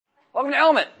Welcome to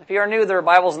Element. If you are new, there are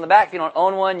Bibles in the back. If you don't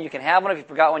own one, you can have one. If you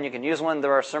forgot one, you can use one.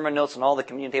 There are sermon notes on all the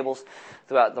communion tables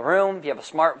throughout the room. If you have a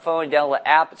smartphone, download the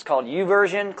app. It's called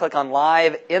YouVersion. Click on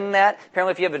Live in that.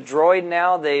 Apparently, if you have a Droid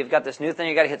now, they've got this new thing.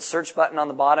 You've got to hit search button on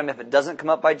the bottom. If it doesn't come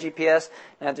up by GPS,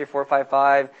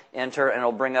 93455, enter, and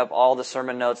it'll bring up all the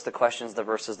sermon notes, the questions, the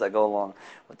verses that go along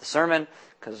with the sermon,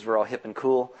 because we're all hip and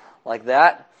cool like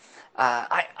that.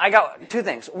 I got two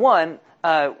things. One,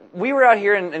 we were out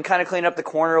here and kind of cleaning up the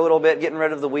corner a little bit, getting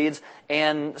rid of the weeds,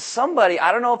 and somebody,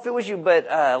 I don't know if it was you, but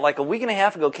like a week and a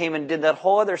half ago came and did that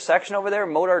whole other section over there,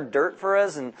 mowed our dirt for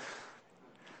us,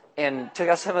 and took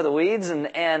out some of the weeds, and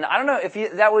I don't know if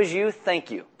that was you, thank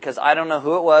you, because I don't know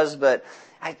who it was, but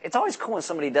it's always cool when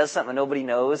somebody does something nobody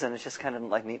knows, and it's just kind of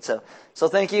like neat, so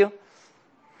thank you.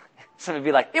 Somebody would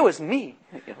be like, it was me.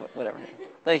 Whatever.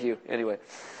 Thank you, anyway.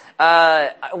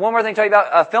 One more thing to tell you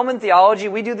about Film and Theology.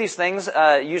 We do these things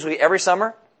usually every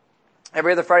summer,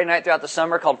 every other Friday night throughout the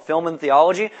summer, called Film and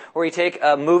Theology, where we take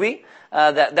a movie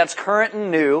that's current and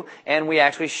new, and we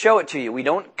actually show it to you. We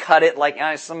don't cut it like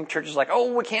some churches like,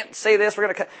 oh, we can't say this, we're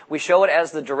going to cut. We show it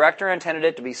as the director intended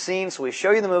it to be seen, so we show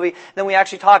you the movie, then we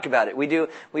actually talk about it. We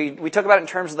talk about it in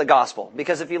terms of the gospel.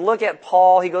 Because if you look at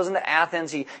Paul, he goes into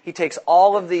Athens, he takes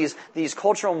all of these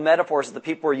cultural metaphors that the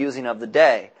people were using of the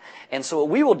day. And so what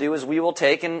we will do is we will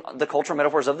take in the cultural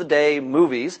metaphors of the day,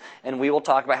 movies, and we will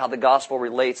talk about how the gospel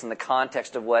relates in the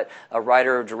context of what a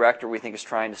writer or director we think is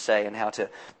trying to say and how to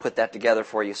put that together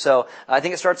for you. So I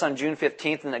think it starts on June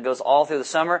 15th and it goes all through the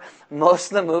summer.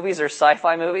 Most of the movies are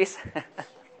sci-fi movies.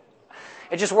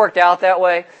 It just worked out that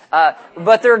way.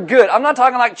 But they're good. I'm not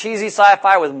talking like cheesy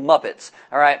sci-fi with Muppets,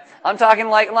 all right? I'm talking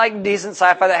like decent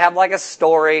sci-fi that have like a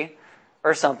story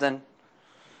or something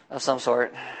of some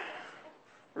sort.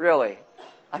 Really.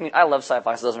 I mean, I love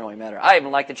sci-fi, so it doesn't really matter. I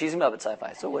even like the cheesy Muppet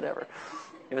sci-fi, so whatever.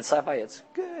 If it's sci-fi, it's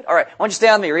good. All right, why don't you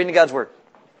stand with me, reading God's Word.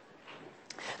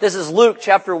 This is Luke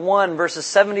chapter 1, verses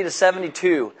 70 to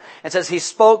 72. It says, He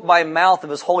spoke by mouth of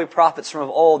His holy prophets from of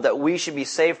old that we should be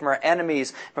saved from our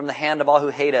enemies, from the hand of all who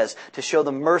hate us, to show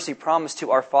the mercy promised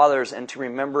to our fathers, and to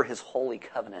remember His holy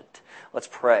covenant. Let's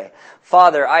pray.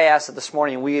 Father, I ask that this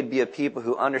morning we would be a people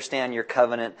who understand Your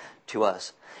covenant to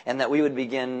us, and that we would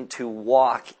begin to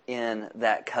walk in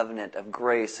that covenant of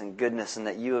grace and goodness, and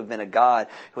that You have been a God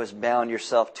who has bound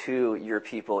Yourself to Your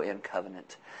people in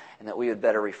covenant, and that we would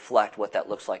better reflect what that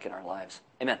looks like in our lives.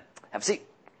 Amen. Have a seat.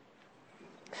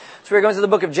 So we're going through the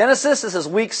book of Genesis. This is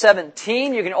week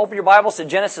 17. You can open your Bibles to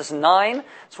Genesis 9.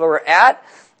 That's where we're at.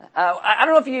 I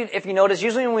don't know if you notice,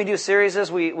 usually when we do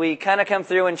series, we kind of come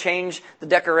through and change the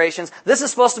decorations. This is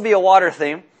supposed to be a water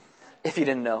theme, if you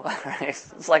didn't know.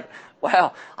 It's like,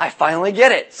 wow, I finally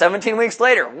get it. 17 weeks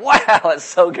later. Wow, it's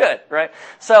so good, right?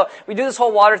 So we do this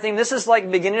whole water theme. This is like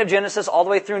the beginning of Genesis all the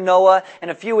way through Noah. In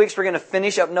a few weeks, we're going to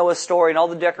finish up Noah's story, and all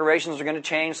the decorations are going to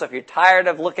change. So if you're tired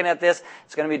of looking at this,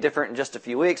 it's going to be different in just a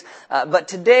few weeks. But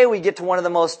today we get to one of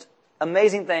the most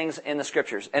amazing things in the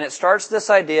Scriptures. And it starts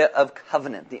this idea of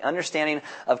covenant, the understanding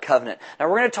of covenant. Now,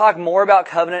 we're going to talk more about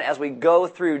covenant as we go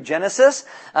through Genesis,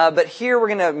 but here we're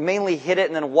going to mainly hit it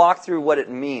and then walk through what it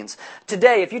means.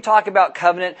 Today, if you talk about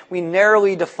covenant, we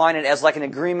narrowly define it as like an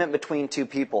agreement between two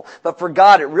people. But for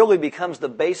God, it really becomes the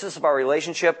basis of our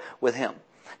relationship with Him.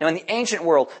 Now, in the ancient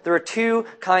world, there are two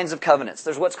kinds of covenants.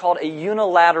 There's what's called a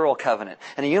unilateral covenant.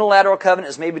 And a unilateral covenant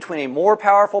is made between a more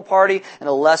powerful party and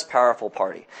a less powerful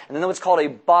party. And then what's called a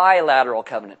bilateral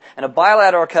covenant. And a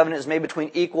bilateral covenant is made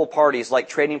between equal parties, like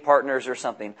trading partners or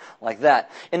something like that.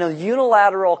 In a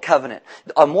unilateral covenant,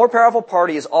 a more powerful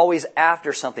party is always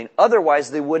after something.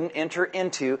 Otherwise, they wouldn't enter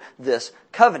into this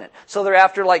covenant. So they're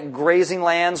after like grazing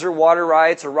lands or water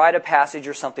rights or rite of passage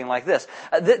or something like this.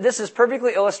 This is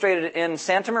perfectly illustrated in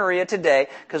Santa Maria today,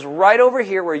 because right over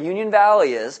here where Union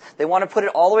Valley is, they want to put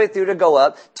it all the way through to go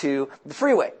up to the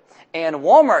freeway. And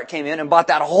Walmart came in and bought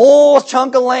that whole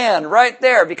chunk of land right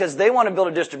there because they want to build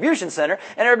a distribution center.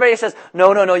 And everybody says,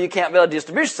 no, you can't build a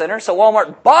distribution center. So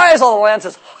Walmart buys all the land and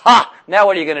says, ha, now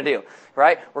what are you going to do?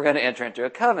 Right? We're going to enter into a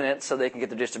covenant so they can get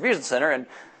the distribution center. And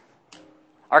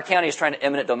our county is trying to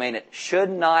eminent domain it. Should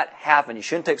not happen. You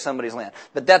shouldn't take somebody's land.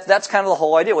 But that's kind of the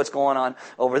whole idea, what's going on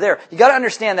over there. You got to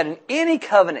understand that in any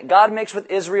covenant God makes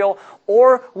with Israel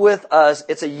or with us,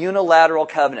 it's a unilateral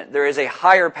covenant. There is a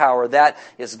higher power, that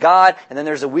is God, and then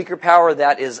there's a weaker power,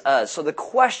 that is us. So the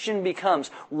question becomes,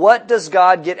 what does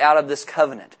God get out of this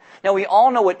covenant? Now, we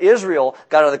all know what Israel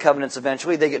got out of the covenants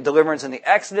eventually. They get deliverance in the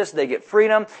Exodus. They get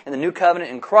freedom in the new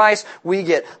covenant in Christ. We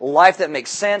get life that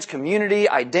makes sense, community,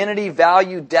 identity,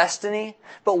 value, destiny.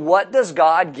 But what does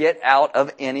God get out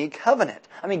of any covenant?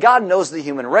 I mean, God knows the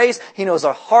human race. He knows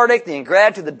our heartache, the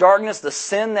ingratitude, the darkness, the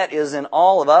sin that is in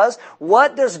all of us.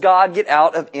 What does God get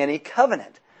out of any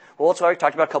covenant? Well, that's what I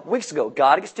talked about a couple weeks ago.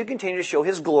 God gets to continue to show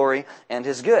His glory and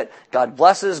His good. God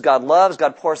blesses, God loves,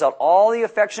 God pours out all the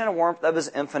affection and warmth of His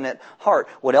infinite heart.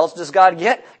 What else does God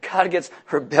get? God gets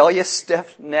rebellious,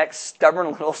 stiff-necked, stubborn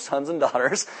little sons and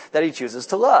daughters that He chooses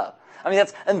to love. I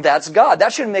mean, that's God.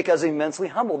 That should make us immensely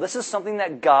humble. This is something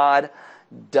that God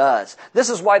does. This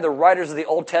is why the writers of the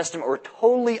Old Testament were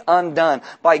totally undone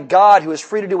by God, who is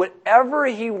free to do whatever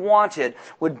He wanted,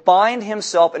 would bind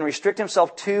Himself and restrict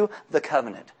Himself to the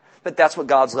covenant. But that's what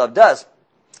God's love does.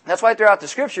 That's why throughout the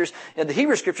Scriptures, in the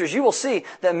Hebrew Scriptures, you will see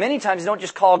that many times they don't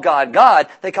just call God God,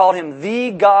 they call Him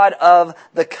the God of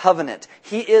the covenant.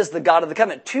 He is the God of the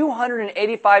covenant.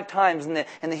 285 times in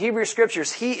the Hebrew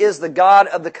Scriptures, He is the God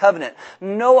of the covenant.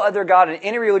 No other God in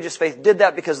any religious faith did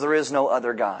that because there is no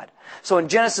other God. So in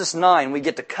Genesis 9, we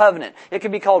get to covenant. It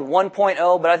could be called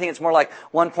 1.0, but I think it's more like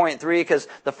 1.3 because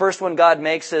the first one God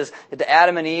makes is to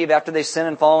Adam and Eve after they sin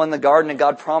and fall in the garden, and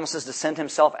God promises to send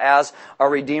Himself as a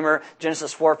Redeemer.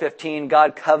 Genesis 4:15,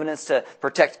 God covenants to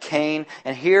protect Cain.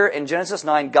 And here in Genesis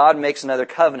 9, God makes another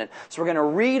covenant. So we're going to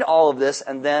read all of this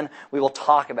and then we will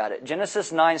talk about it.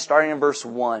 Genesis 9, starting in verse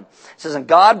 1. It says, "And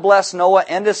God blessed Noah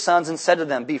and his sons and said to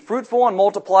them, 'Be fruitful and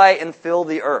multiply and fill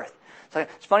the earth.'" So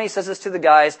it's funny He says this to the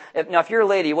guys. Now, if you're a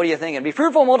lady, what are you thinking? Be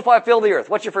fruitful, multiply, fill the earth.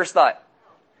 What's your first thought?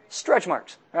 Stretch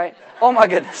marks, right? Oh my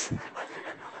goodness.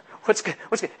 What's good?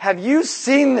 Have you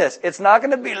seen this? It's not going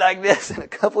to be like this in a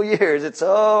couple years.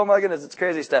 Oh my goodness, it's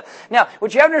crazy stuff. Now,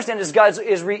 what you have to understand is God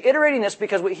is reiterating this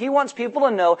because what He wants people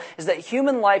to know is that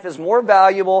human life is more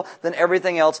valuable than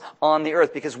everything else on the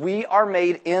earth because we are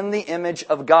made in the image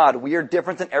of God. We are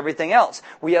different than everything else.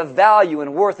 We have value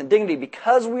and worth and dignity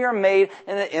because we are made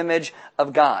in the image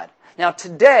of God. Now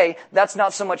today, that's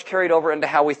not so much carried over into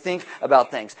how we think about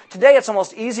things. Today, it's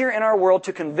almost easier in our world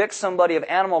to convict somebody of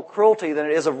animal cruelty than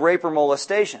it is of rape or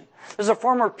molestation. There's a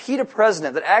former PETA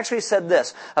president that actually said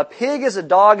this: "A pig is a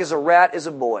dog, is a rat, is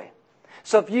a boy."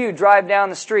 So if you drive down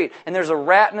the street and there's a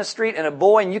rat in the street and a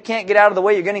boy and you can't get out of the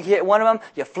way, you're going to hit one of them,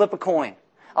 you flip a coin.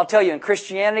 I'll tell you, in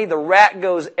Christianity, the rat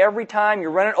goes every time. You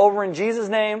run it over in Jesus'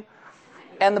 name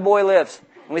and the boy lives.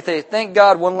 And we say, thank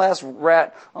God, one last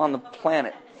rat on the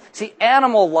planet. See,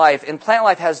 animal life and plant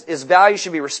life its value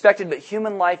should be respected, but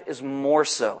human life is more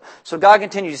so. So God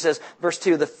continues, He says, verse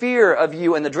 2, "The fear of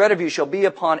you and the dread of you shall be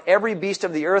upon every beast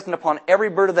of the earth and upon every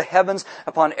bird of the heavens,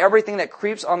 upon everything that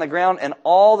creeps on the ground and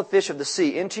all the fish of the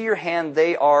sea. Into your hand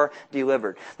they are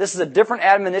delivered." This is a different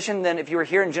admonition than if you were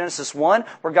here in Genesis 1,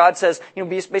 where God says,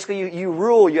 basically you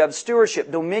rule, you have stewardship,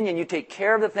 dominion, you take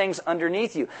care of the things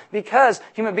underneath you. Because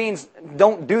human beings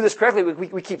don't do this correctly,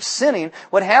 we keep sinning.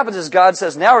 What happens is God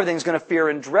says, now everything's going to fear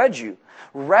and dread you,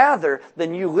 rather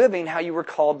than you living how you were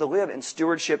called to live in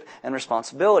stewardship and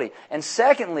responsibility. And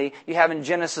secondly, you have in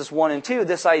Genesis 1 and 2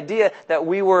 this idea that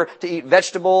we were to eat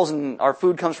vegetables and our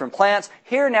food comes from plants.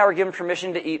 Here now we're given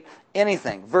permission to eat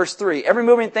anything. Verse 3, "Every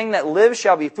moving thing that lives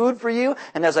shall be food for you,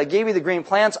 and as I gave you the green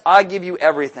plants, I give you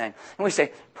everything." And we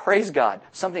say, praise God,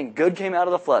 something good came out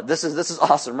of the flood. This is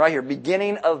awesome right here.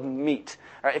 Beginning of meat.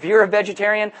 All right, if you're a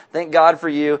vegetarian, thank God for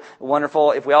you.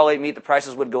 Wonderful. If we all ate meat, the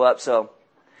prices would go up. So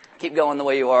keep going the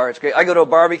way you are. It's great. I go to a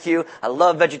barbecue. I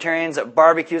love vegetarians at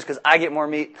barbecues because I get more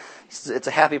meat. It's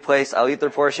a happy place. I'll eat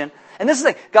their portion. And this is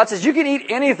the thing. God says you can eat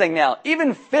anything now,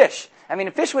 even fish. I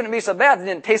mean, fish wouldn't be so bad if it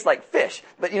didn't taste like fish.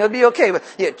 But, it'd be okay. But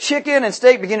you get chicken and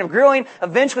steak, beginning of grilling.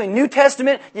 Eventually, New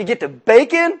Testament, you get to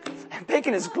bacon. And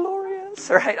bacon is glorious,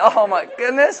 right? Oh, my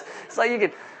goodness. It's like you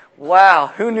could... Wow,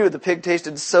 who knew the pig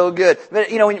tasted so good? But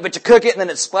but you cook it and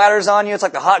then it splatters on you. It's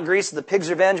like the hot grease of the pig's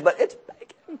revenge, but it's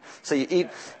bacon. So you eat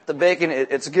the bacon,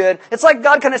 it's good. It's like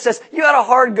God kind of says, you had a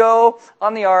hard go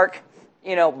on the ark.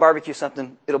 Barbecue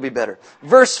something, it'll be better.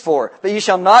 Verse 4, "But you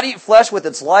shall not eat flesh with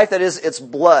its life, that is, its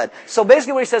blood." So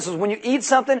basically what He says is when you eat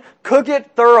something, cook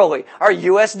it thoroughly. Our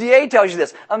USDA tells you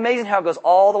this. Amazing how it goes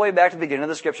all the way back to the beginning of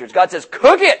the Scriptures. God says,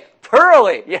 cook it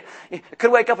thoroughly. It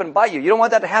could wake up and bite you. You don't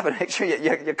want that to happen. Make sure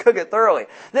you cook it thoroughly.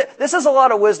 This is a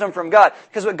lot of wisdom from God.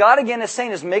 Because what God again is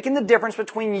saying is making the difference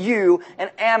between you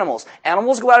and animals.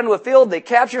 Animals go out into a field, they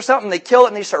capture something, they kill it,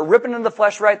 and they start ripping into the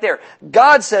flesh right there.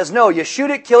 God says, no, you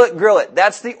shoot it, kill it, grill it.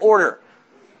 That's the order.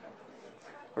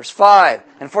 Verse 5,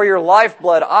 and for your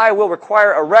lifeblood I will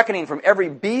require a reckoning. From every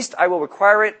beast I will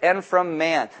require it, and from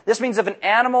man. This means if an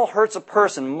animal hurts a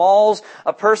person, mauls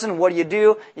a person, what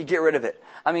do? You get rid of it.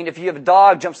 I mean, if you have a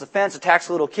dog, jumps the fence, attacks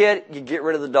a little kid, you get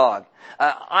rid of the dog.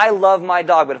 I love my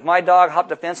dog, but if my dog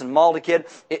hopped a fence and mauled a kid,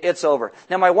 it's over.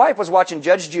 Now, my wife was watching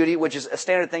Judge Judy, which is a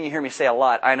standard thing you hear me say a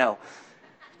lot, I know.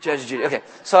 Judge Judy. Okay,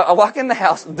 so I walk in the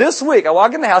house. This week,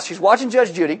 she's watching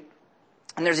Judge Judy.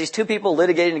 And there's these two people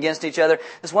litigating against each other.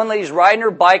 This one lady's riding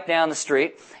her bike down the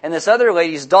street, and this other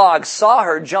lady's dog saw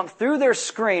her jump through their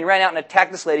screen, ran out and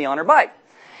attacked this lady on her bike.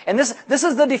 And this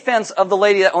is the defense of the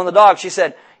lady that owned the dog. She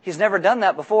said, he's never done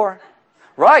that before.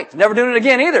 Right. Never doing it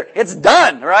again either. It's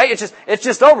done, right? It's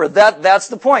just over. That's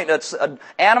the point. It's an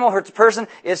animal hurts a person,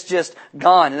 it's just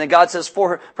gone. And then God says,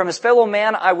 from his fellow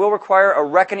man I will require a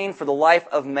reckoning for the life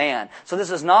of man. So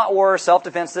this is not war or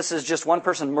self-defense. This is just one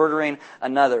person murdering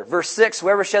another. Verse 6,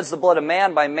 whoever sheds the blood of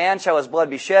man, by man shall his blood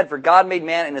be shed, for God made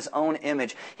man in his own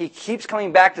image. He keeps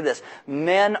coming back to this.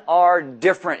 Men are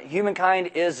different.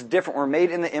 Humankind is different. We're made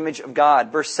in the image of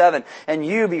God. Verse 7, and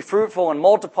you be fruitful and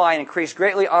multiply and increase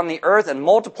greatly on the earth, and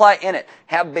multiply in it,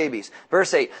 have babies.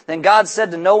 Verse 8, then God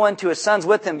said to Noah and to his sons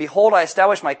with him, behold, I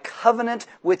establish my covenant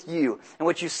with you. And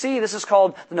what you see, this is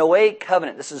called the Noahic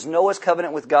covenant. This is Noah's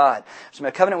covenant with God. So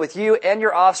my covenant with you and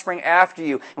your offspring after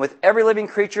you, and with every living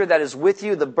creature that is with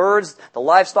you, the birds, the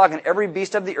livestock, and every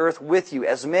beast of the earth with you,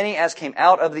 as many as came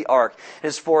out of the ark. It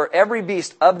is for every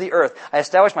beast of the earth. I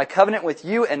establish my covenant with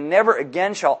you, and never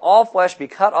again shall all flesh be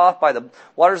cut off by the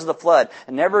waters of the flood,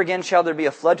 and never again shall there be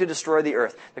a flood to destroy the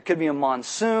earth. There could be a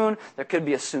monsoon, there could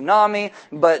be a tsunami,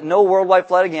 but no worldwide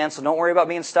flood again, so don't worry about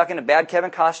being stuck in a bad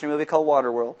Kevin Costner movie called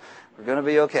Waterworld. We're going to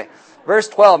be okay. Verse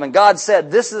 12, and God said,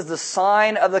 this is the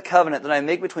sign of the covenant that I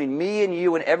make between me and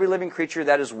you and every living creature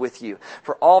that is with you.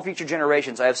 For all future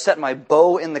generations I have set my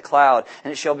bow in the cloud,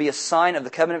 and it shall be a sign of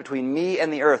the covenant between me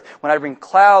and the earth. When I bring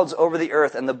clouds over the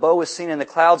earth, and the bow is seen in the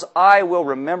clouds, I will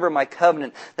remember my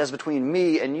covenant that is between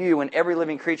me and you and every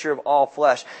living creature of all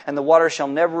flesh. And the water shall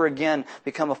never again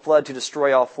become a flood to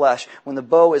destroy all flesh. When the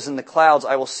bow is in the clouds,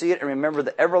 I will see it and remember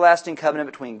the everlasting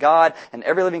covenant between God and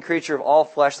every living creature of all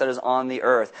flesh that is on the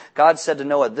earth. God said to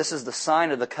Noah, this is the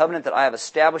sign of the covenant that I have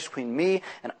established between me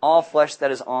and all flesh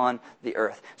that is on the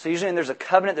earth. So usually when there's a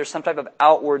covenant, there's some type of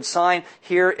outward sign.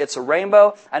 Here it's a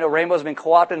rainbow. I know rainbows have been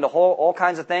co-opted into all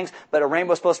kinds of things, but a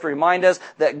rainbow is supposed to remind us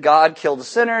that God killed the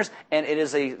sinners, and it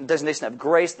is a designation of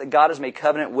grace that God has made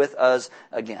covenant with us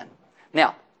again.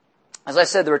 Now, as I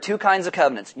said, there are two kinds of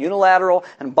covenants, unilateral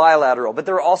and bilateral, but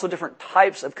there are also different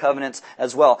types of covenants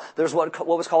as well. There's what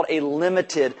was called a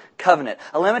limited covenant.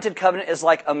 A limited covenant is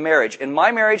like a marriage. In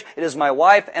my marriage, it is my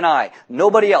wife and I.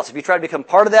 Nobody else. If you try to become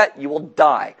part of that, you will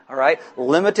die. All right?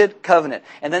 Limited covenant.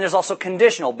 And then there's also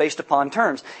conditional, based upon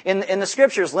terms. In the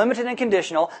scriptures, limited and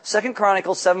conditional, 2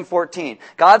 Chronicles 7:14.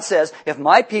 God says, if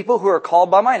my people who are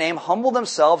called by my name humble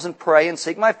themselves and pray and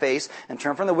seek my face and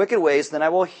turn from the wicked ways, then I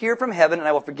will hear from heaven and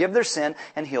I will forgive their sin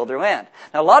and heal their land.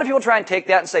 Now, a lot of people try and take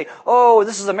that and say, oh,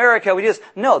 this is America, we do this.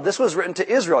 No, this was written to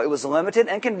Israel. It was limited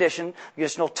and conditional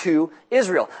to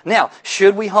Israel. Now,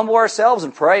 should we humble ourselves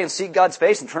and pray and seek God's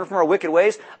face and turn from our wicked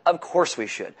ways? Of course we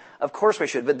should. Of course we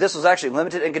should. But this was actually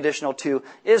limited and conditional to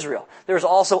Israel. There's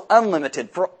also unlimited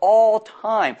for all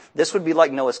time. This would be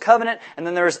like Noah's covenant, and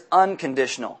then there's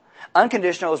unconditional.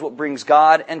 Unconditional is what brings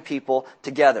God and people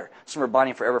together. Some are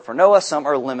binding forever for Noah, some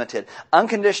are limited.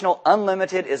 Unconditional,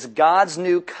 unlimited is God's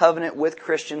new covenant with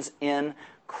Christians in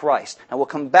Christ. Now we'll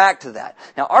come back to that.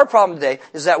 Now our problem today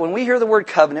is that when we hear the word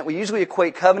covenant, we usually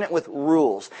equate covenant with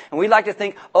rules. And we like to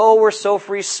think, oh, we're so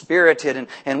free-spirited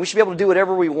and we should be able to do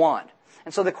whatever we want.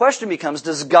 And so the question becomes,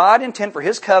 does God intend for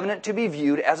His covenant to be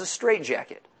viewed as a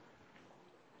straitjacket?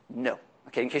 No.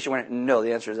 Okay, in case you're wondering, no,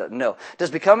 the answer is that no.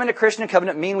 Does becoming a Christian in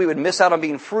covenant mean we would miss out on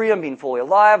being free and being fully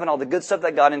alive and all the good stuff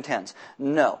that God intends?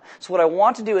 No. So what I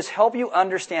want to do is help you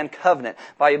understand covenant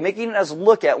by making us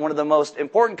look at one of the most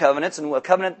important covenants, and a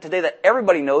covenant today that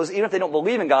everybody knows, even if they don't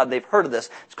believe in God, they've heard of this.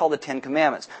 It's called the Ten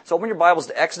Commandments. So open your Bibles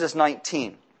to Exodus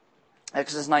 19.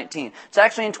 Exodus 19. It's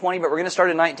actually in 20, but we're going to start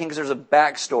in 19 because there's a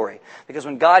backstory. Because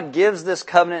when God gives this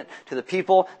covenant to the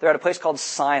people, they're at a place called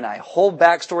Sinai. A whole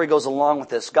backstory goes along with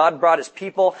this. God brought His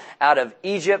people out of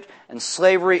Egypt, and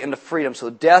slavery into freedom. So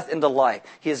death into life.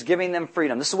 He is giving them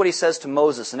freedom. This is what he says to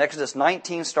Moses in Exodus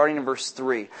 19, starting in verse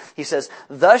 3. He says,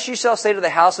 "Thus you shall say to the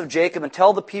house of Jacob and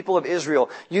tell the people of Israel,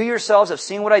 you yourselves have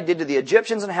seen what I did to the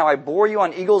Egyptians and how I bore you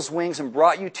on eagle's wings and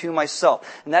brought you to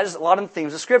myself." And that is a lot of the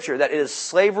themes of Scripture, that it is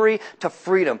slavery to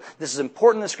freedom. This is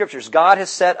important in the Scriptures. God has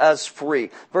set us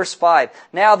free. Verse 5,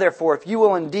 "Now therefore, if you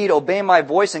will indeed obey my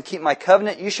voice and keep my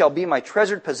covenant, you shall be my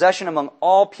treasured possession among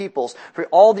all peoples. For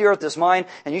all the earth is mine,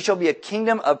 and you shall be a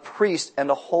kingdom of priests and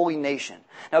a holy nation."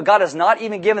 Now, God has not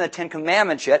even given the Ten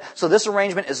Commandments yet, so this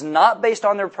arrangement is not based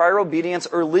on their prior obedience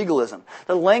or legalism.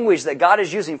 The language that God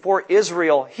is using for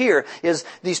Israel here is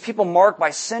these people marked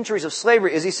by centuries of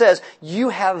slavery, as He says, you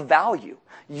have value.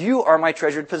 You are my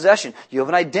treasured possession. You have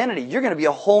an identity. You're going to be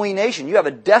a holy nation. You have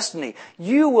a destiny.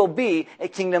 You will be a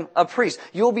kingdom of priests.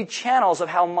 You will be channels of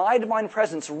how my divine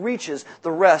presence reaches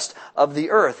the rest of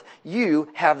the earth. You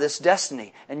have this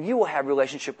destiny, and you will have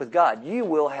relationship with God. You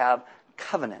will have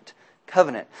covenant.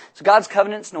 Covenant. So God's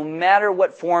covenants, no matter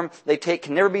what form they take,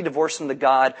 can never be divorced from the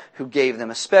God who gave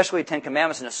them, especially 10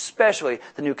 Commandments and especially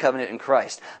the new covenant in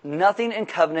Christ. Nothing in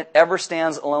covenant ever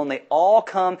stands alone. They all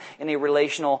come in a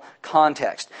relational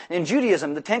context. In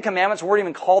Judaism, the 10 Commandments weren't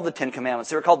even called the 10 Commandments.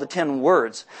 They were called the 10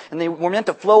 words. And they were meant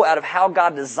to flow out of how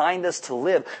God designed us to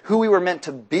live, who we were meant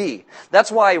to be.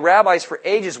 That's why rabbis for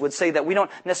ages would say that we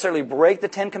don't necessarily break the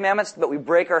 10 Commandments, but we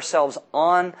break ourselves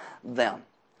on them.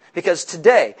 Because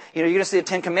today, you're going to see the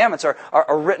Ten Commandments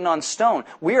are written on stone.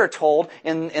 We are told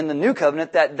in the New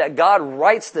Covenant that God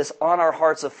writes this on our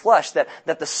hearts of flesh, that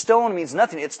the stone means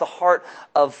nothing. It's the heart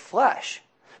of flesh.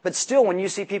 But still, when you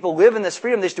see people live in this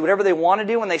freedom, they just do whatever they want to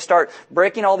do, and they start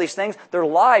breaking all these things, their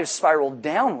lives spiral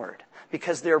downward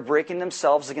because they're breaking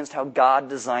themselves against how God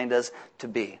designed us to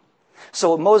be.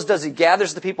 So what Moses does, he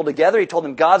gathers the people together. He told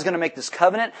them God's going to make this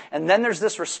covenant. And then there's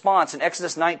this response in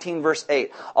Exodus 19, verse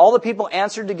 8. All the people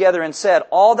answered together and said,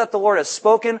 "All that the Lord has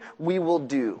spoken, we will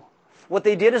do." What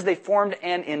they did is they formed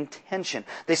an intention.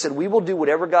 They said, "We will do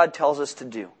whatever God tells us to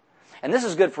do." And this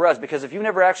is good for us because if you've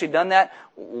never actually done that,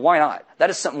 why not? That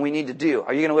is something we need to do.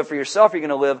 Are you going to live for yourself or are you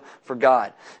going to live for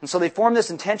God? And so they formed this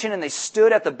intention and they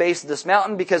stood at the base of this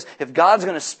mountain because if God's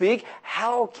going to speak,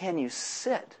 how can you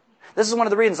sit? This is one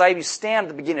of the reasons I have you stand at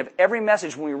the beginning of every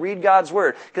message when we read God's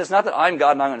Word. Because it's not that I'm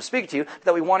God and I'm going to speak to you, but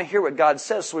that we want to hear what God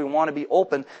says, so we want to be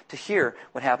open to hear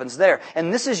what happens there.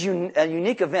 And this is a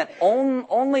unique event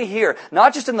only here,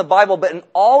 not just in the Bible, but in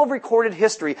all of recorded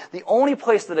history, the only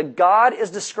place that a God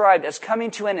is described as coming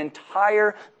to an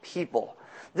entire people.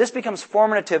 This becomes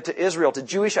formative to Israel, to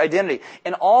Jewish identity.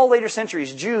 In all later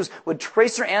centuries, Jews would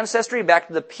trace their ancestry back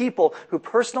to the people who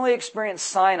personally experienced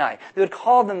Sinai. They would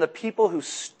call them the people who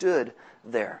stood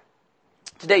there.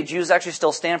 Today, Jews actually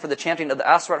still stand for the chanting of the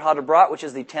Aseret HaDibrat, which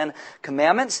is the 10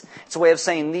 Commandments. It's a way of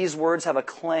saying these words have a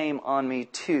claim on me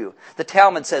too. The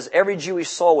Talmud says every Jewish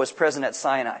soul was present at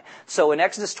Sinai. So in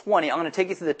Exodus 20, I'm going to take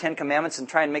you through the 10 Commandments and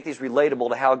try and make these relatable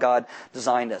to how God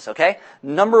designed us, okay?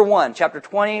 Number 1, chapter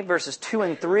 20, verses 2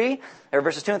 and 3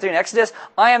 in Exodus.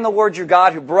 "I am the Lord your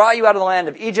God who brought you out of the land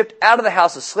of Egypt, out of the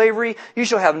house of slavery. You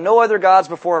shall have no other gods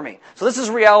before me." So this is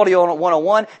reality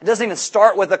 101. It doesn't even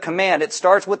start with a command. It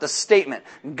starts with a statement.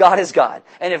 God is God.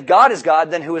 And if God is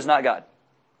God, then who is not God?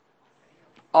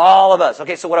 All of us.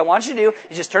 Okay, so what I want you to do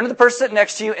is just turn to the person sitting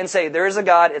next to you and say, there is a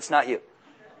God, it's not you.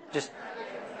 Just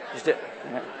do it.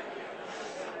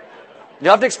 You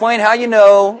don't have to explain how you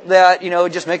know that,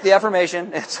 just make the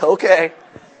affirmation. It's okay.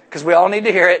 Because we all need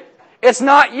to hear it. It's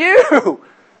not you!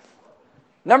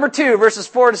 Number 2, verses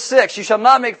 4 to 6. "You shall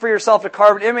not make for yourself a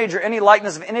carved image or any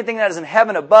likeness of anything that is in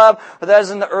heaven above, or that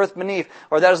is in the earth beneath,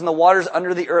 or that is in the waters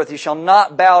under the earth. You shall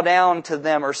not bow down to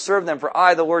them or serve them, for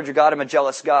I, the Lord your God, am a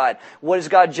jealous God." What is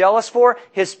God jealous for?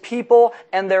 His people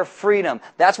and their freedom.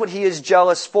 That's what He is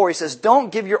jealous for. He says,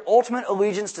 don't give your ultimate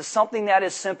allegiance to something that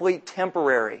is simply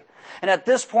temporary. And at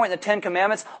this point in the 10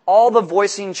 Commandments, all the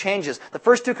voicing changes. The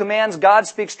first 2 commands, God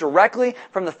speaks directly.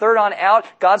 From the third on out,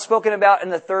 God's spoken about in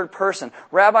the third person.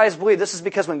 Rabbis believe this is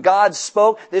because when God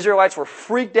spoke, the Israelites were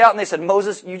freaked out and they said,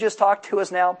 "Moses, you just talk to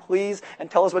us now, please,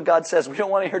 and tell us what God says. We don't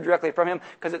want to hear directly from Him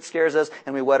because it scares us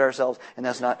and we wet ourselves, and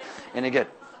that's not any good."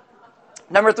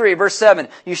 Number 3, verse 7,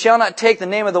 "You shall not take the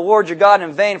name of the Lord your God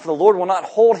in vain, for the Lord will not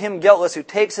hold him guiltless who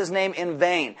takes His name in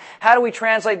vain." How do we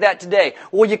translate that today?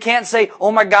 Well, you can't say,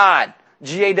 "Oh my God,"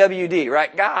 G-A-W-D,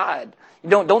 right? God.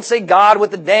 Don't say God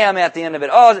with the damn at the end of it.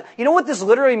 Oh, you know what this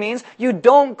literally means? You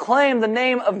don't claim the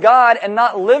name of God and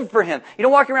not live for Him. You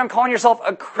don't walk around calling yourself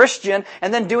a Christian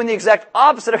and then doing the exact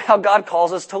opposite of how God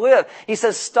calls us to live. He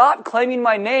says, stop claiming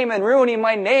my name and ruining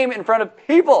my name in front of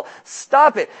people.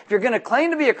 Stop it. If you're going to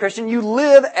claim to be a Christian, you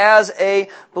live as a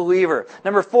believer.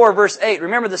 Number 4, verse 8.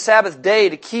 Remember the Sabbath day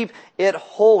to keep it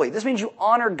holy. This means you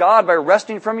honor God by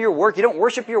resting from your work. You don't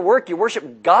worship your work, you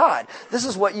worship God. This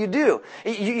is what you do.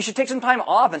 You should take some time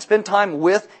off and spend time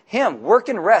with Him. Work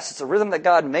and rest. It's a rhythm that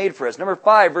God made for us. Number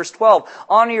 5, verse 12.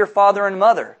 Honor your father and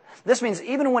mother. This means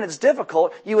even when it's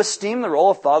difficult, you esteem the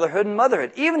role of fatherhood and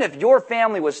motherhood. Even if your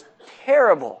family was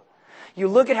terrible, you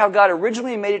look at how God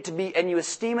originally made it to be and you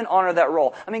esteem and honor that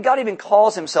role. I mean, God even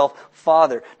calls Himself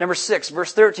Father. Number 6,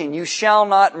 verse 13. You shall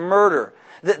not murder.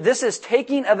 This is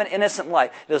taking of an innocent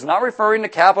life. It is not referring to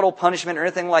capital punishment or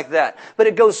anything like that. But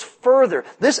it goes further.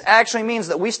 This actually means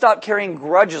that we stop carrying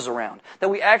grudges around. That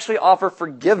we actually offer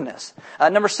forgiveness.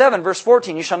 Number 7, verse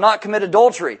 14. You shall not commit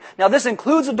adultery. Now this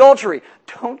includes adultery.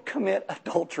 Don't commit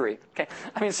adultery. Okay?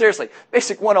 I mean, seriously.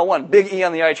 Basic 101. Big E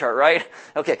on the eye chart, right?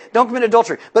 Okay. Don't commit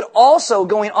adultery. But also,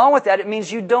 going on with that, it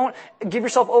means you don't give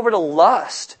yourself over to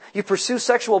lust. You pursue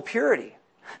sexual purity.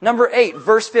 Number 8,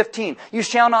 verse 15, you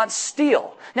shall not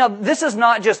steal. Now, this is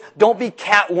not just don't be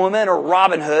Catwoman or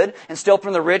Robin Hood and steal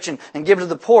from the rich and give to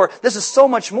the poor. This is so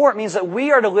much more. It means that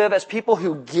we are to live as people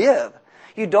who give.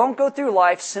 You don't go through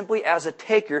life simply as a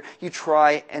taker. You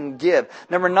try and give.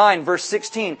 Number 9, verse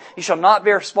 16, you shall not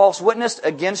bear false witness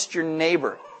against your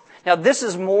neighbor. Now, this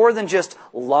is more than just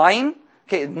lying.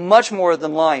 Okay, much more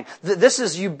than lying. This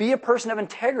is you be a person of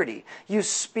integrity. You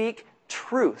speak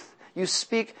truth. You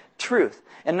speak truth.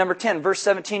 And number 10, verse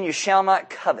 17, you shall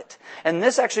not covet. And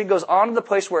this actually goes on to the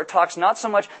place where it talks not so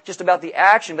much just about the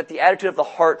action, but the attitude of the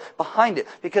heart behind it.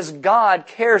 Because God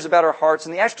cares about our hearts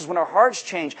and the actions. Because when our hearts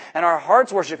change and our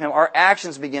hearts worship Him, our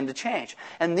actions begin to change.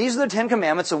 And these are the 10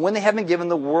 commandments, and when they have been given,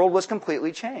 the world was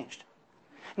completely changed.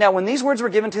 Now, when these words were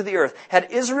given to the earth,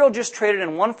 had Israel just traded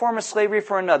in one form of slavery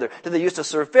for another? Did they used to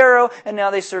serve Pharaoh, and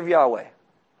now they serve Yahweh?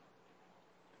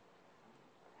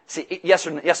 See, yes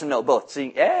and no, both.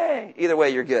 See, hey, either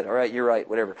way, you're good. All right, you're right,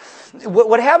 whatever.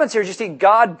 What happens here is you see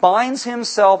God binds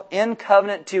Himself in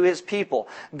covenant to His people.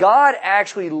 God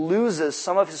actually loses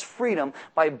some of His freedom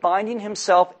by binding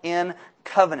Himself in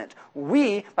covenant.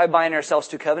 We, by binding ourselves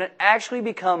to covenant, actually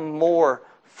become more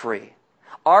free.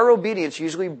 Our obedience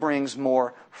usually brings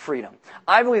more freedom.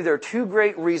 I believe there are 2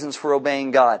 great reasons for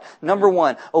obeying God. Number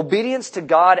 1, obedience to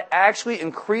God actually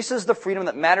increases the freedom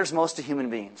that matters most to human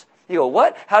beings. You go,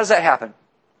 what? How does that happen?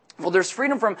 Well, there's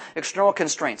freedom from external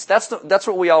constraints. That's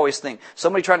what we always think.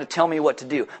 Somebody trying to tell me what to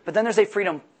do. But then there's a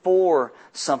freedom for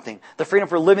something. The freedom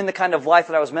for living the kind of life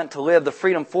that I was meant to live. The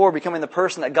freedom for becoming the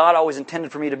person that God always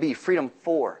intended for me to be. Freedom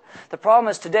for. The problem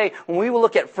is today, when we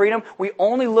look at freedom, we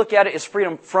only look at it as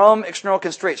freedom from external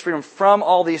constraints. Freedom from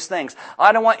all these things.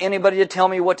 I don't want anybody to tell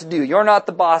me what to do. You're not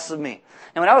the boss of me.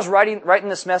 And when I was writing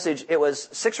this message, it was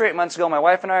 6 or 8 months ago. My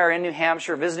wife and I are in New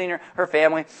Hampshire visiting her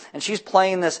family, and she's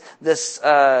playing this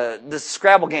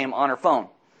Scrabble game on her phone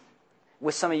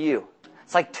with some of you.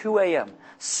 It's like 2 a.m.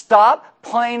 Stop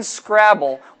playing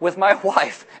Scrabble with my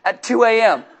wife at 2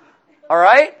 a.m. All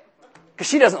right? Because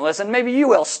she doesn't listen. Maybe you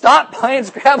will. Stop playing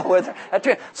Scrabble with her at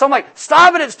 2 a.m. So I'm like,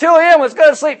 stop it, it's 2 a.m., let's go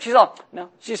to sleep. She's all, no,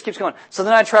 she just keeps going. So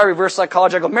then I try reverse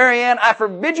psychology. I go, Marianne, I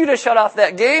forbid you to shut off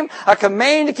that game. I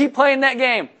command you to keep playing that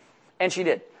game. And she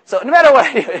did. So no matter what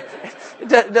I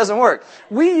do, it doesn't work.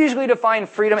 We usually define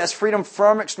freedom as freedom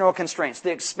from external constraints,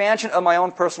 the expansion of my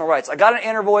own personal rights. I got an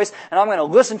inner voice, and I'm going to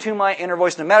listen to my inner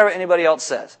voice no matter what anybody else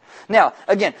says. Now,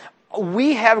 again,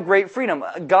 we have great freedom.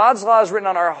 God's law is written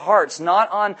on our hearts, not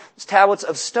on tablets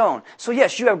of stone. So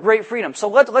yes, you have great freedom. So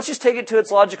let's just take it to its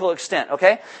logical extent,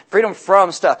 okay? Freedom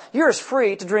from stuff. You're as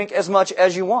free to drink as much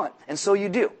as you want, and so you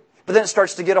do. But then it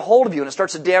starts to get a hold of you, and it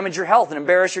starts to damage your health and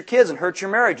embarrass your kids and hurt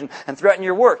your marriage and threaten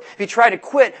your work. If you try to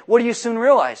quit, what do you soon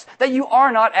realize? That you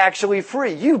are not actually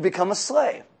free. You've become a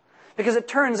slave. Because it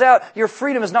turns out your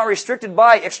freedom is not restricted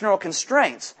by external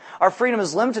constraints. Our freedom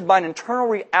is limited by an internal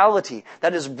reality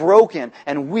that is broken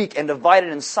and weak and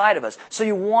divided inside of us. So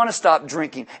you want to stop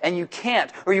drinking and you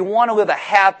can't. Or you want to live a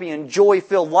happy and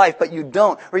joy-filled life, but you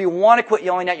don't. Or you want to quit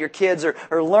yelling at your kids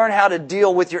or learn how to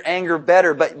deal with your anger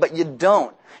better, but you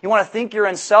don't. You want to think you're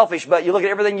unselfish, but you look at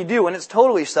everything you do and it's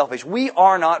totally selfish. We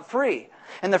are not free.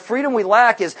 And the freedom we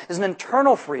lack is an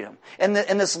internal freedom. And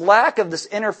this lack of this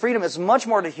inner freedom is much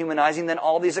more dehumanizing than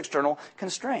all these external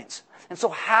constraints. And so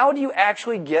how do you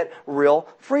actually get real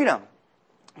freedom?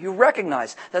 you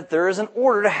recognize that there is an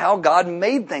order to how God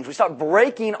made things. We stop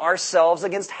breaking ourselves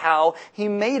against how He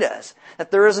made us.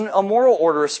 That there is a moral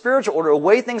order, a spiritual order, a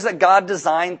way things that God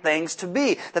designed things to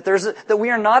be. That we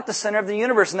are not the center of the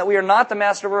universe, and that we are not the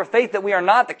master of our faith, that we are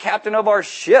not the captain of our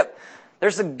ship.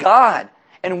 There's a God,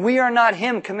 and we are not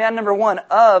Him. Command number 1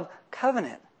 of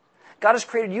covenant. God has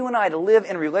created you and I to live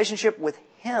in relationship with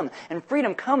Him. And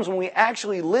freedom comes when we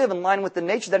actually live in line with the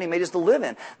nature that He made us to live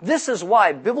in. This is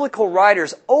why biblical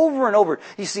writers over and over,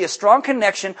 you see a strong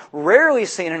connection, rarely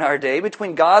seen in our day,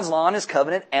 between God's law and His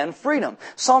covenant and freedom.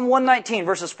 Psalm 119,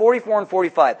 verses 44 and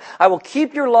 45. I will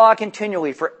keep your law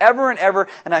continually forever and ever,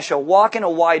 and I shall walk in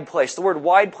a wide place. The word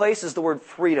wide place is the word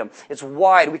freedom. It's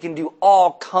wide. We can do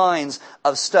all kinds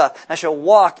of stuff. I shall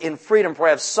walk in freedom, for I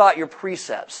have sought your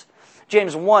precepts.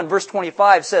 James 1, verse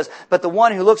 25 says, but the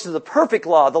one who looks to the perfect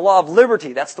law, the law of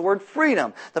liberty, that's the word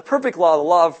freedom, the perfect law, the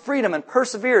law of freedom, and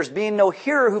perseveres, being no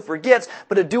hearer who forgets,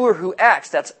 but a doer who acts,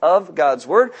 that's of God's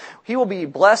word, he will be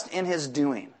blessed in his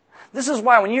doing. This is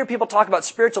why when you hear people talk about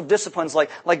spiritual disciplines like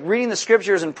reading the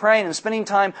scriptures and praying and spending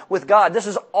time with God, this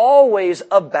is always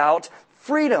about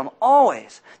freedom,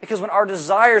 always. Because when our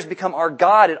desires become our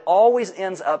God, it always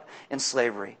ends up in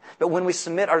slavery. But when we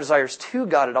submit our desires to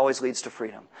God, it always leads to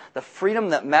freedom. The freedom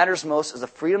that matters most is the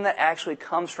freedom that actually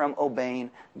comes from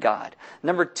obeying God.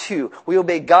 Number 2, we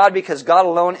obey God because God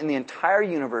alone in the entire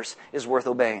universe is worth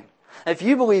obeying. And if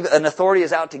you believe an authority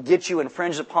is out to get you,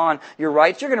 infringe upon your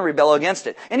rights, you're going to rebel against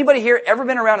it. Anybody here ever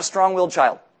been around a strong-willed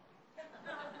child?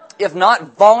 If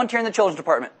not, volunteer in the children's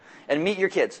department and meet your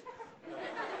kids.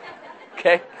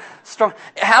 Okay?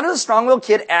 How does a strong-willed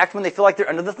kid act when they feel like they're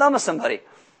under the thumb of somebody?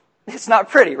 It's not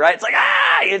pretty, right? It's like,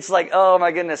 It's like, oh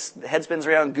my goodness, head spins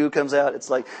around, goo comes out. It's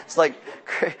like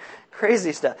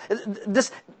crazy stuff.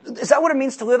 Is that what it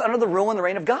means to live under the rule and the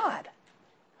reign of God?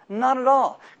 Not at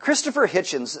all. Christopher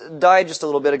Hitchens died just a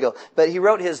little bit ago, but he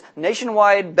wrote his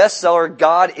nationwide bestseller,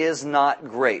 God is Not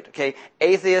Great. Okay?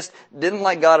 Atheist, didn't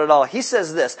like God at all. He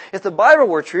says this, if the Bible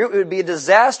were true, it would be a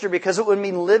disaster because it would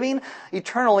mean living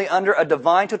eternally under a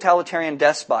divine totalitarian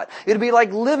despot. It would be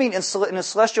like living in a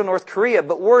celestial North Korea,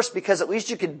 but worse because at least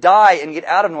you could die and get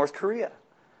out of North Korea.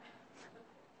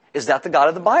 Is that the God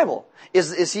of the Bible?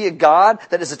 Is He a God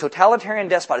that is a totalitarian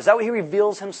despot? Is that what He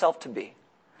reveals Himself to be?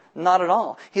 Not at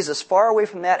all. He's as far away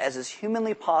from that as is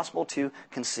humanly possible to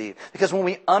conceive. Because when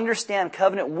we understand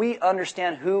covenant, we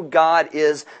understand who God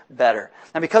is better.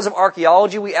 And because of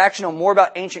archaeology, we actually know more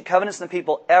about ancient covenants than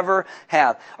people ever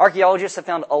have. Archaeologists have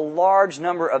found a large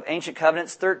number of ancient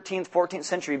covenants, 13th, 14th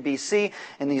century BC,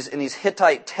 in these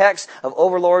Hittite texts of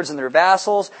overlords and their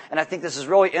vassals. And I think this is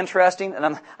really interesting.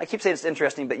 And I keep saying it's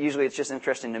interesting, but usually it's just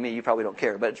interesting to me. You probably don't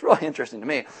care, but it's really interesting to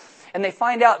me. And they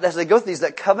find out as they go through these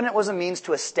that covenant was a means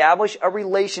to establish a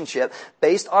relationship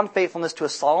based on faithfulness to a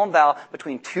solemn vow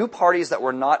between two parties that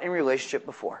were not in relationship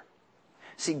before.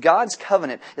 See, God's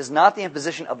covenant is not the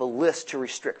imposition of a list to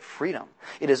restrict freedom.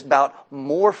 It is about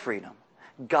more freedom.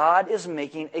 God is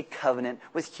making a covenant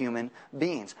with human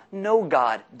beings. No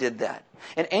God did that.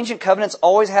 And ancient covenants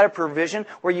always had a provision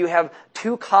where you have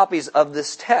two copies of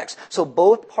this text. So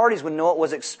both parties would know what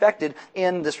was expected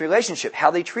in this relationship, how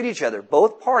they treat each other.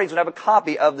 Both parties would have a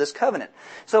copy of this covenant.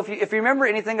 So if you remember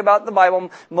anything about the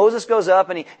Bible, Moses goes up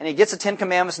and he gets the 10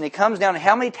 Commandments and he comes down. And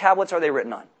how many tablets are they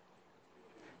written on?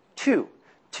 2.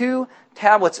 2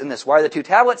 tablets in this. Why are there 2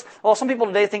 tablets? Well, some people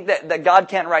today think that God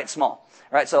can't write small.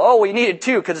 Right? So, we needed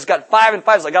 2 because it's got 5 and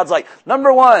 5. So God's like,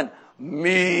 number 1,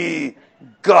 me,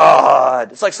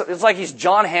 God. It's like he's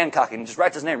John Hancock and he just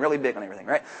writes his name really big on everything,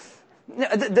 right?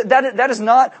 That is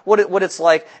not what it's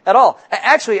like at all.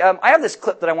 Actually, I have this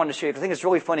clip that I wanted to show you because I think it's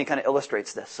really funny, kind of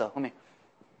illustrates this. So let me.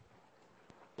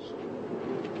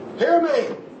 Hear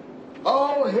me.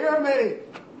 Oh, hear me.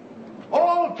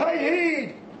 All pay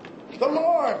heed. The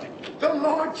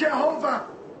Lord Jehovah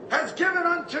has given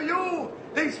unto you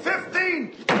these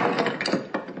 15,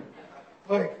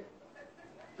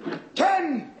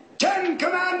 10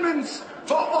 commandments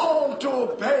for all to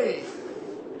obey.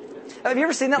 Have you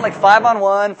ever seen that, like 5 on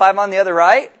one, 5 on the other,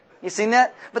 right? You seen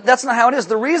that? But that's not how it is.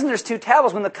 The reason there's 2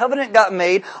 tablets, when the covenant got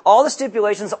made, all the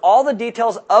stipulations, all the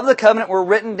details of the covenant were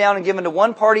written down and given to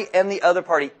one party and the other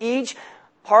party. Each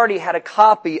party had a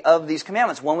copy of these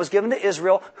commandments. One was given to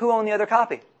Israel. Who owned the other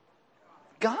copy?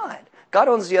 God. God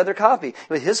owns the other copy.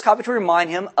 With his copy to remind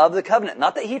him of the covenant.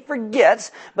 Not that he forgets,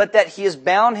 but that he has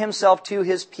bound himself to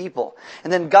his people.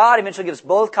 And then God eventually gives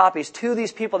both copies to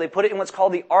these people. They put it in what's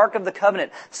called the Ark of the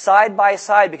Covenant, side by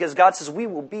side, because God says we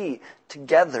will be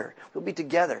together. We'll be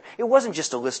together. It wasn't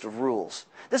just a list of rules.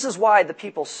 This is why the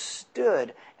people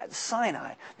stood at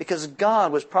Sinai, because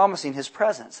God was promising His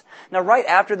presence. Now, right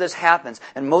after this happens,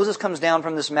 and Moses comes down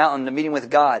from this mountain to meeting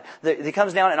with God, he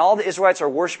comes down and all the Israelites are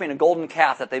worshiping a golden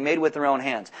calf that they made with their own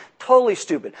hands. Totally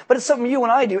stupid. But it's something you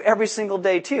and I do every single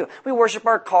day too. We worship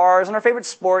our cars and our favorite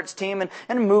sports team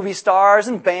and movie stars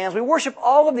and bands. We worship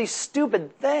all of these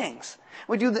stupid things.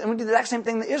 We do the exact same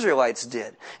thing the Israelites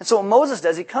did. And so what Moses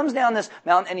does, he comes down this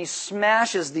mountain and he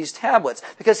smashes these tablets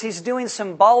because he's doing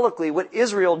symbolically what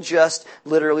Israel just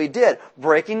literally did,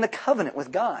 breaking the covenant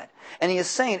with God. And he is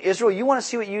saying, Israel, you want to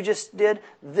see what you just did?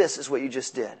 This is what you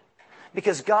just did.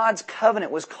 Because God's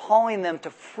covenant was calling them to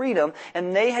freedom,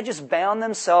 and they had just bound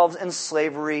themselves in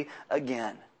slavery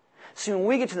again. See, when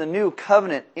we get to the new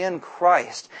covenant in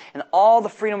Christ and all the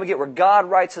freedom we get where God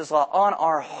writes His law on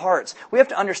our hearts, we have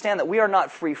to understand that we are not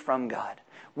free from God.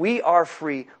 We are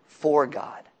free for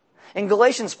God. In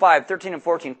Galatians 5:13 and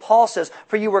 14, Paul says,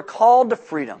 "For you were called to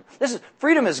freedom."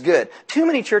 Freedom is good. Too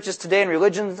many churches today and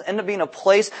religions end up being a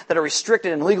place that are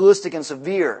restricted and legalistic and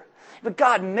severe. But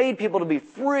God made people to be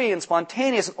free and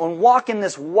spontaneous and walk in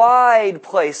this wide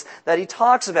place that He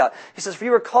talks about. He says, "For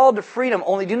you are called to freedom,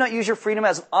 only do not use your freedom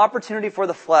as an opportunity for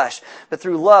the flesh, but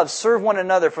through love serve one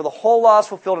another, for the whole law is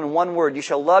fulfilled in one word, you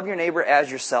shall love your neighbor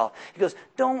as yourself." He goes,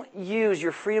 don't use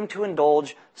your freedom to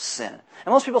indulge sin.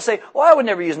 And most people say, well, I would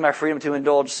never use my freedom to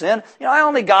indulge sin. I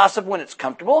only gossip when it's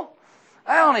comfortable.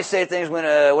 I only say things when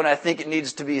I think it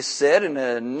needs to be said in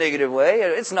a negative way.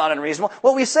 It's not unreasonable.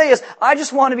 What we say is, I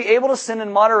just want to be able to sin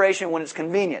in moderation when it's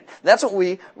convenient. That's what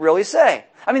we really say.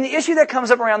 I mean, the issue that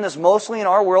comes up around this mostly in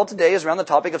our world today is around the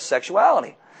topic of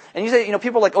sexuality. And you say,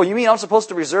 people are like, oh, you mean I'm supposed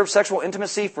to reserve sexual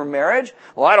intimacy for marriage?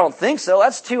 Well, I don't think so.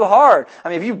 That's too hard. I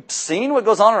mean, have you seen what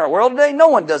goes on in our world today? No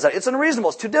one does that. It's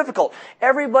unreasonable. It's too difficult.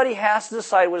 Everybody has to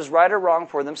decide what is right or wrong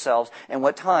for themselves and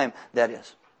what time that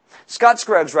is. Scott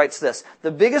Scruggs writes this: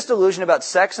 "The biggest illusion about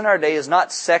sex in our day is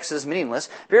not sex is meaningless.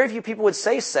 Very few people would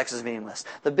say sex is meaningless.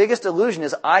 The biggest illusion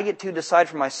is I get to decide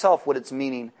for myself what its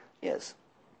meaning is."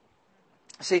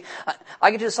 See,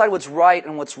 I get to decide what's right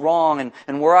and what's wrong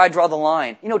and where I draw the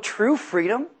line. True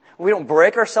freedom, we don't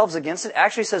break ourselves against it,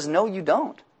 actually says, no, you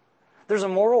don't. There's a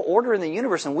moral order in the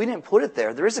universe and we didn't put it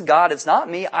there. There is a God. It's not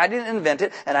me. I didn't invent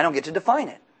it and I don't get to define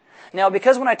it. Now,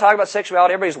 because when I talk about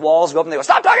sexuality, everybody's walls go up and they go,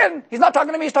 stop talking! He's not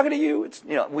talking to me, he's talking to you.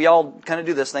 We all kind of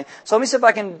do this thing. So let me see if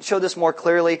I can show this more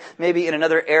clearly, maybe in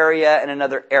another area and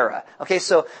another era. Okay,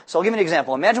 so I'll give you an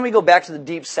example. Imagine we go back to the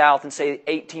Deep South and say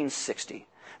 1860.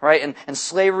 Right? And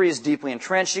slavery is deeply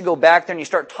entrenched. You go back there and you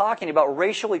start talking about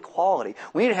racial equality.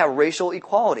 We need to have racial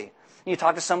equality. You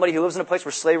talk to somebody who lives in a place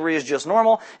where slavery is just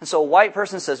normal, and so a white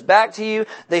person says back to you,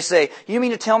 they say, you mean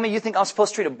to tell me you think I'm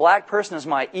supposed to treat a black person as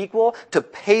my equal, to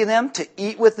pay them, to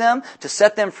eat with them, to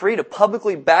set them free, to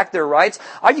publicly back their rights?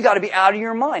 You got to be out of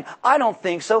your mind. I don't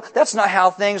think so. That's not how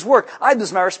things work. I'd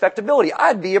lose my respectability.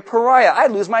 I'd be a pariah.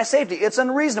 I'd lose my safety. It's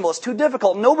unreasonable. It's too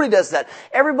difficult. Nobody does that.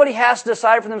 Everybody has to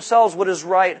decide for themselves what is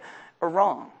right or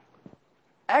wrong.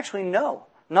 Actually, no,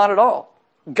 not at all.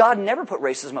 God never put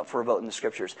racism up for a vote in the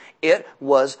Scriptures. It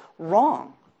was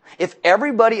wrong. If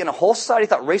everybody in a whole society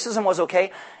thought racism was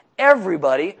okay,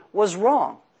 everybody was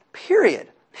wrong. Period.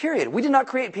 We did not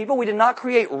create people. We did not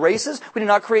create races. We did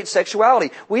not create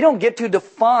sexuality. We don't get to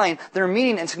define their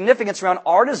meaning and significance around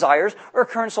our desires or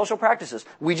current social practices.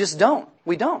 We just don't.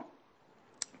 We don't.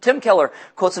 Tim Keller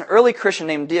quotes an early Christian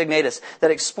named Diognetus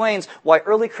that explains why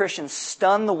early Christians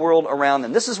stunned the world around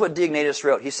them. This is what Diognetus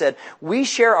wrote. He said, "We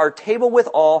share our table with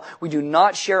all. We do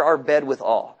not share our bed with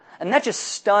all." And that just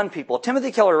stunned people.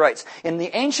 Timothy Keller writes, "In the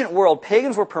ancient world,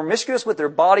 pagans were promiscuous with their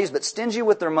bodies but stingy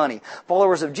with their money.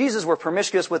 Followers of Jesus were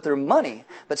promiscuous with their money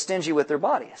but stingy with their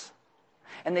bodies."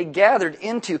 And they gathered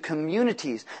into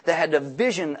communities that had a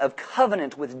vision of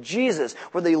covenant with Jesus,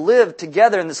 where they lived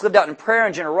together, and this lived out in prayer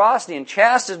and generosity and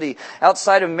chastity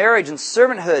outside of marriage and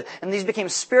servanthood. And these became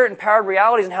spirit-empowered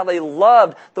realities in how they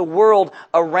loved the world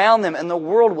around them. And the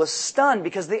world was stunned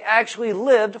because they actually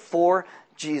lived for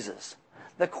Jesus.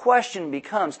 The question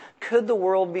becomes, could the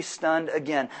world be stunned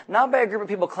again? Not by a group of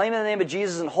people claiming the name of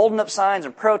Jesus and holding up signs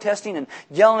and protesting and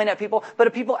yelling at people, but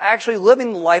of people actually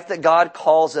living the life that God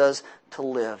calls us to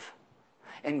live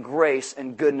in grace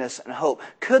and goodness and hope.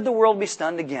 Could the world be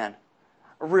stunned again?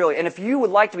 Really? And if you would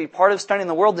like to be part of stunning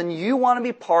the world, then you want to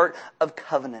be part of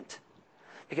covenant.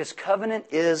 Because covenant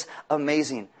is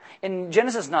amazing. In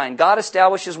Genesis 9, God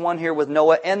establishes one here with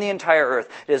Noah and the entire earth.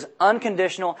 It is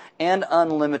unconditional and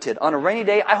unlimited. On a rainy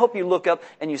day, I hope you look up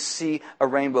and you see a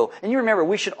rainbow. And you remember,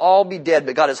 we should all be dead,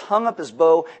 but God has hung up His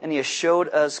bow and He has showed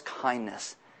us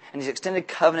kindness. And He's extended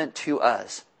covenant to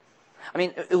us. I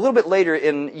mean, a little bit later,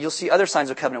 you'll see other signs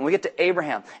of covenant. When we get to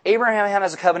Abraham. Abraham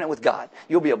has a covenant with God.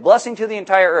 You'll be a blessing to the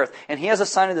entire earth. And he has a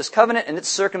sign of this covenant, and it's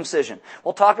circumcision.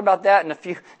 We'll talk about that in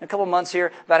a couple of months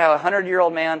here, about how a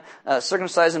 100-year-old man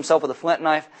circumcised himself with a flint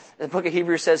knife. The book of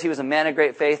Hebrews says he was a man of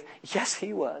great faith. Yes,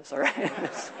 he was. All right?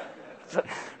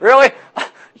 Really?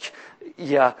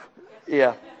 Yeah.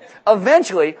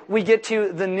 Eventually, we get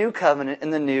to the new covenant in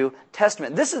the New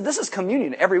Testament. This is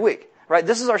communion every week. Right?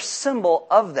 This is our symbol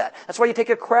of that. That's why you take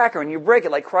a cracker and you break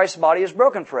it like Christ's body is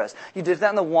broken for us. You did that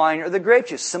in the wine or the grape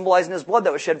juice, symbolizing His blood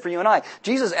that was shed for you and I.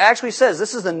 Jesus actually says,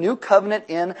 this is the new covenant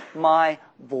in my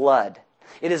blood.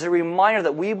 It is a reminder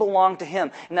that we belong to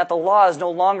Him and that the law is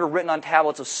no longer written on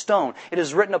tablets of stone. It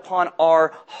is written upon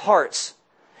our hearts.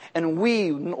 And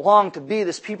we long to be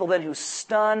this people then who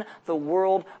stun the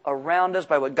world around us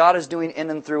by what God is doing in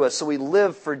and through us. So we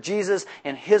live for Jesus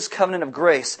and His covenant of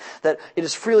grace, that it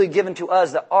is freely given to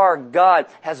us, that our God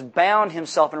has bound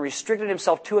Himself and restricted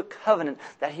Himself to a covenant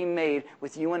that He made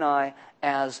with you and I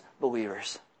as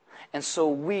believers. And so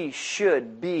we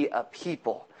should be a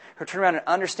people who turn around and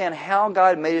understand how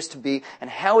God made us to be and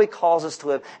how He calls us to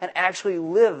live and actually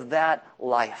live that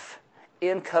life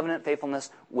in covenant faithfulness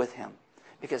with Him.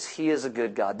 Because He is a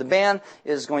good God. The band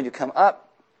is going to come up.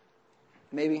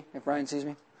 Maybe, if Ryan sees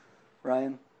me.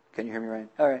 Ryan, can you hear me, Ryan?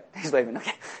 All right, he's waving.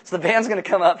 Okay, so the band's going to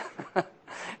come up.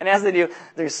 And as they do,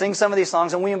 they sing some of these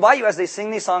songs. And we invite you, as they sing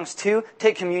these songs, to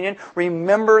take communion.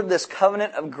 Remember this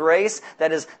covenant of grace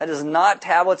that is not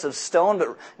tablets of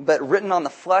stone, but written on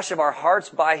the flesh of our hearts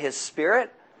by His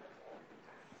Spirit.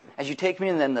 As you take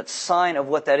communion, then the sign of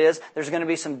what that is, there's going to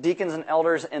be some deacons and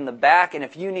elders in the back. And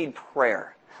if you need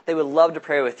prayer, they would love to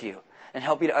pray with you and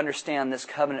help you to understand this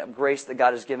covenant of grace that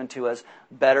God has given to us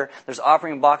better. There's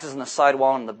offering boxes on the side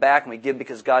wall in the back, and we give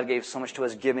because God gave so much to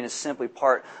us. Giving is simply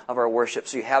part of our worship.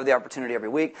 So you have the opportunity every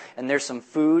week, and there's some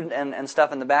food and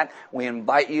stuff in the back. We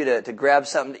invite you to grab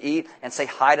something to eat and say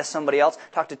hi to somebody else.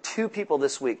 Talked to 2 people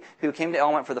this week who came to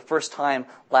Element for the first time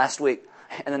last week,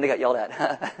 and then they got yelled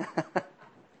at.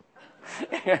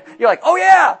 You're like, oh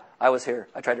yeah! I was here.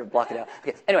 I tried to block it out.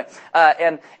 Okay. Anyway,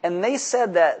 and they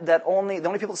said that the only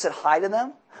people that said hi to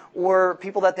them were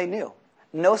people that they knew.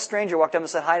 No stranger walked up and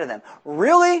said hi to them.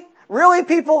 Really? Really,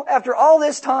 people? After all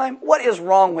this time? What is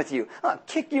wrong with you? I'll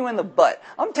kick you in the butt.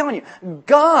 I'm telling you,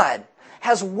 God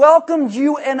has welcomed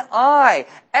you and I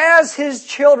as His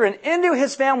children into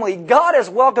His family. God has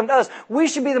welcomed us. We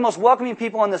should be the most welcoming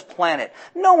people on this planet.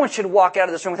 No one should walk out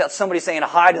of this room without somebody saying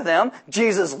hi to them.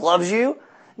 Jesus loves you.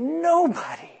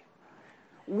 Nobody.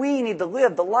 We need to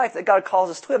live the life that God calls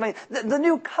us to live. I mean, the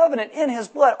new covenant in His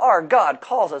blood, our God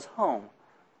calls us home.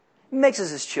 He makes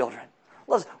us His children.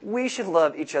 We should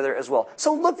love each other as well.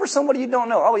 So look for somebody you don't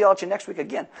know. I'll yell at you next week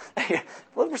again.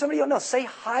 Look for somebody you don't know. Say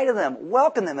hi to them.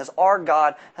 Welcome them as our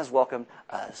God has welcomed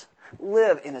us.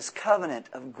 Live in His covenant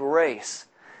of grace,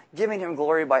 giving Him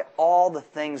glory by all the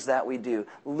things that we do,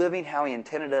 living how He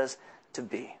intended us to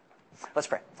be. Let's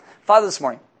pray. Father, this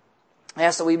morning, I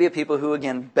ask that we be a people who,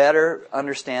 again, better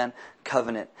understand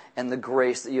covenant and the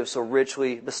grace that You have so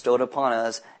richly bestowed upon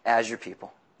us as Your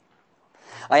people.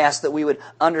 I ask that we would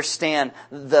understand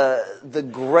the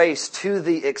grace to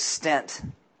the extent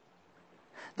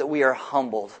that we are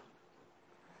humbled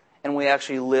and we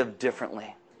actually live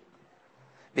differently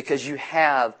because You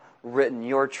have written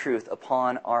Your truth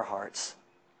upon our hearts.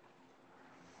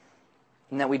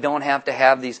 And that we don't have to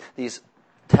have these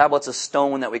tablets of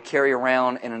stone that we carry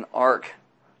around in an ark.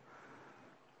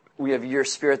 We have Your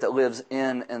Spirit that lives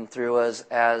in and through us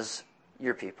as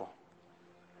Your people.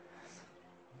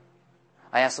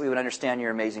 I ask that we would understand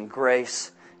Your amazing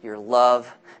grace, Your love,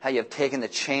 how You have taken the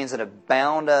chains that have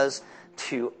bound us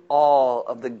to all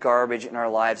of the garbage in our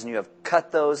lives, and You have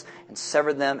cut those and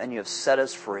severed them, and You have set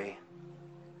us free.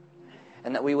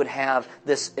 And that we would have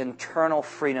this internal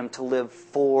freedom to live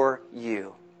for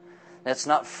You. That's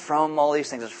not from all these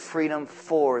things. It's freedom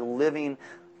for living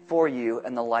for You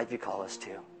and the life You call us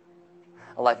to.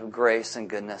 A life of grace and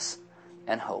goodness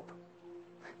and hope.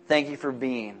 Thank You for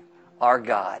being our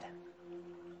God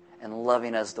and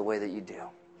loving us the way that You do.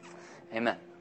 Amen.